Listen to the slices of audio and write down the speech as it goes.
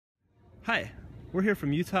Hi, we're here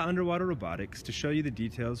from Utah Underwater Robotics to show you the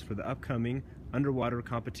details for the upcoming underwater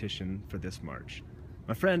competition for this March.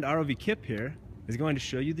 My friend ROV Kip here is going to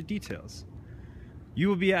show you the details. You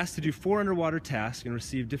will be asked to do 4 underwater tasks and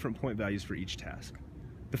receive different point values for each task.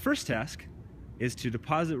 The first task is to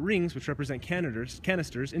deposit rings which represent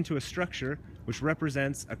canisters into a structure which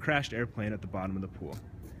represents a crashed airplane at the bottom of the pool.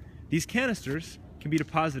 These canisters can be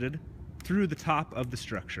deposited through the top of the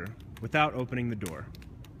structure without opening the door.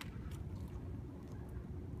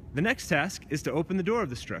 The next task is to open the door of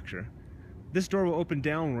the structure. This door will open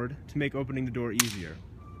downward to make opening the door easier.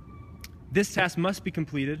 This task must be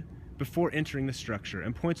completed before entering the structure,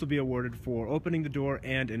 and points will be awarded for opening the door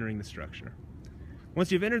and entering the structure.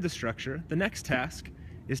 Once you've entered the structure, the next task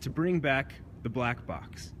is to bring back the black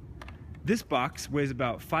box. This box weighs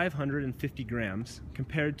about 550 grams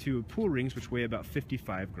compared to pool rings which weigh about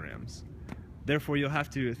 55 grams. Therefore, you'll have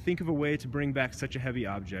to think of a way to bring back such a heavy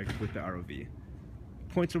object with the ROV.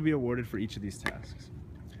 Points will be awarded for each of these tasks.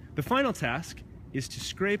 The final task is to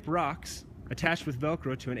scrape rocks attached with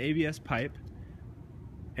Velcro to an ABS pipe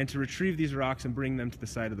and to retrieve these rocks and bring them to the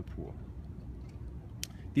side of the pool.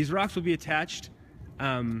 These rocks will be attached,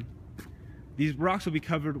 these rocks will be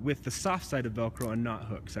covered with the soft side of Velcro and not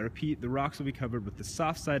hooks. I repeat, the rocks will be covered with the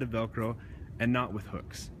soft side of Velcro and not with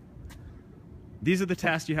hooks. These are the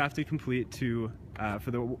tasks you have to complete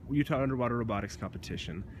for the Utah Underwater Robotics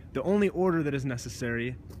Competition. The only order that is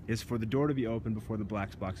necessary is for the door to be opened before the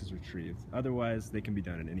black box is retrieved. Otherwise, they can be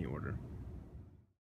done in any order.